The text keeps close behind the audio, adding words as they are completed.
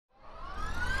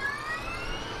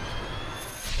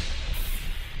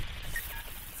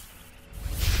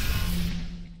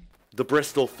The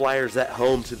Bristol Flyers at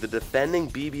home to the defending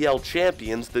BBL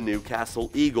champions, the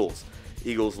Newcastle Eagles.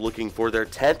 Eagles looking for their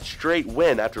 10th straight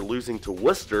win after losing to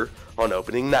Worcester on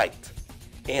opening night.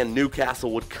 And Newcastle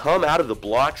would come out of the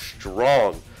block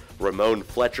strong. Ramon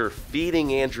Fletcher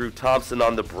feeding Andrew Thompson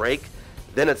on the break.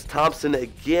 Then it's Thompson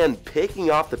again picking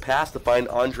off the pass to find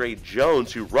Andre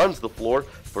Jones, who runs the floor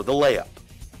for the layup.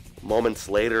 Moments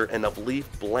later, an Leaf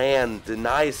Bland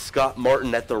denies Scott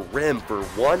Martin at the rim for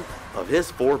one of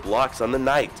his 4 blocks on the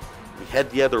night. We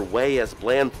head the other way as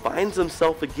Bland finds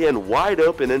himself again wide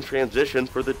open in transition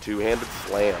for the two-handed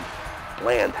slam.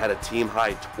 Bland had a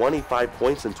team-high 25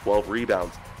 points and 12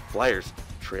 rebounds. Flyers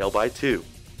trail by 2.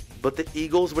 But the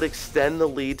Eagles would extend the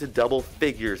lead to double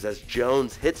figures as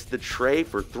Jones hits the tray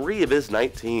for 3 of his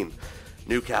 19.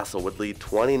 Newcastle would lead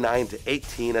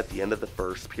 29-18 at the end of the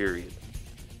first period.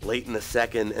 Late in the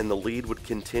second, and the lead would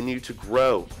continue to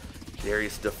grow.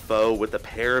 Darius Defoe with a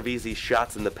pair of easy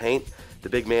shots in the paint. The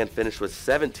big man finished with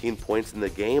 17 points in the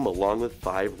game along with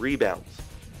 5 rebounds.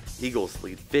 Eagles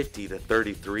lead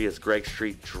 50-33 as Greg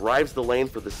Street drives the lane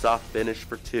for the soft finish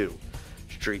for 2.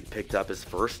 Street picked up his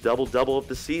first double-double of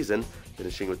the season,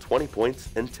 finishing with 20 points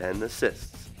and 10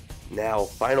 assists. Now,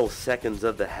 final seconds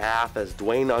of the half as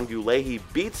Dwayne Ongulehi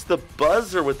beats the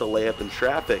buzzer with the layup in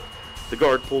traffic. The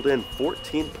guard pulled in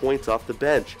 14 points off the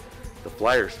bench. The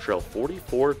Flyers trail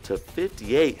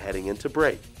 44-58 heading into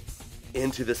break.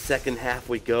 Into the second half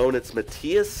we go, and it's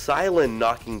Matthias Seilen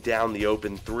knocking down the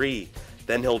open 3.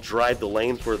 Then he'll drive the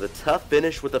lane for the tough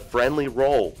finish with a friendly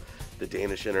roll. The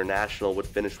Danish international would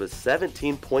finish with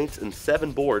 17 points and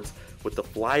 7 boards, with the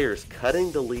Flyers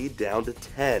cutting the lead down to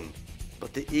 10.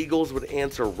 But the Eagles would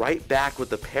answer right back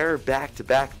with a pair of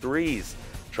back-to-back threes.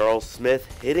 Charles Smith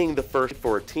hitting the first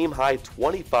for a team-high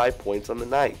 25 points on the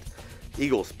night.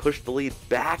 Eagles pushed the lead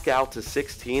back out to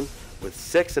 16 with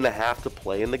 6.5 to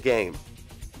play in the game.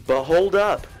 But hold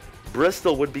up,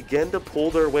 Bristol would begin to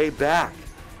pull their way back.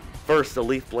 First,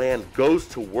 Leaf Bland goes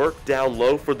to work down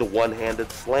low for the one-handed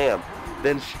slam.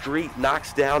 Then Street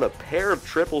knocks down a pair of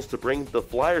triples to bring the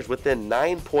Flyers within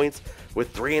 9 points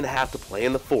with 3.5 to play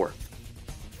in the fourth.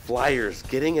 Flyers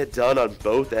getting it done on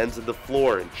both ends of the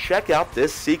floor, and check out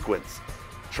this sequence.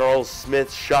 Charles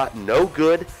Smith's shot no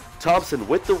good, Thompson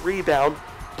with the rebound,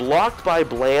 blocked by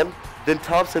Bland, then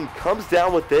Thompson comes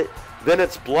down with it, then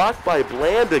it's blocked by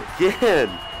Bland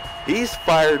again. He's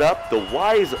fired up, the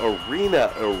WISE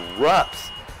Arena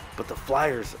erupts, but the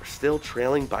Flyers are still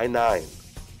trailing by 9.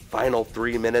 Final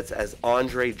 3 minutes as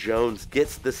Andre Jones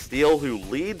gets the steal, who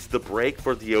leads the break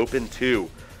for the open 2.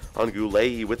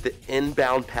 Ongulehi with the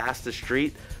inbound pass to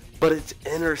Street, but it's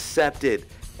intercepted,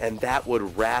 and that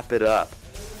would wrap it up.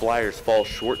 Flyers fall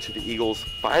short to the Eagles'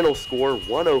 final score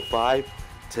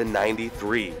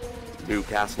 105-93.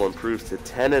 Newcastle improves to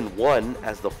 10-1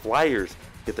 as the Flyers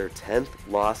get their 10th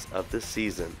loss of the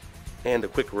season. And a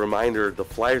quick reminder, the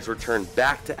Flyers return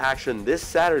back to action this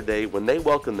Saturday when they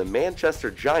welcome the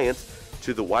Manchester Giants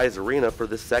to the WISE Arena for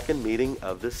the second meeting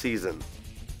of the season.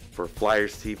 For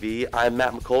Flyers TV, I'm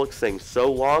Matt McCulloch saying so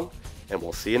long, and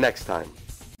we'll see you next time.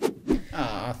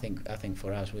 I think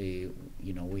for us, we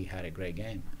had a great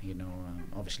game.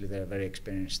 Obviously they're a very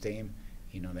experienced team.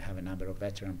 They have a number of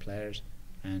veteran players,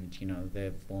 and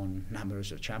they've won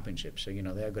numbers of championships. So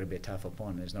they're going to be a tough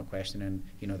opponent. There's no question, and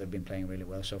they've been playing really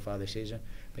well so far this season.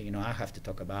 But I have to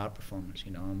talk about our performance.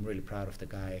 I'm really proud of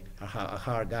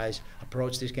how our guys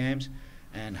approach these games,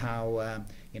 and how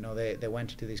they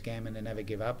went into this game and they never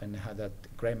give up, and they had that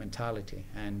great mentality.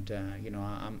 And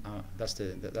that's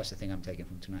the thing I'm taking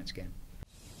from tonight's game.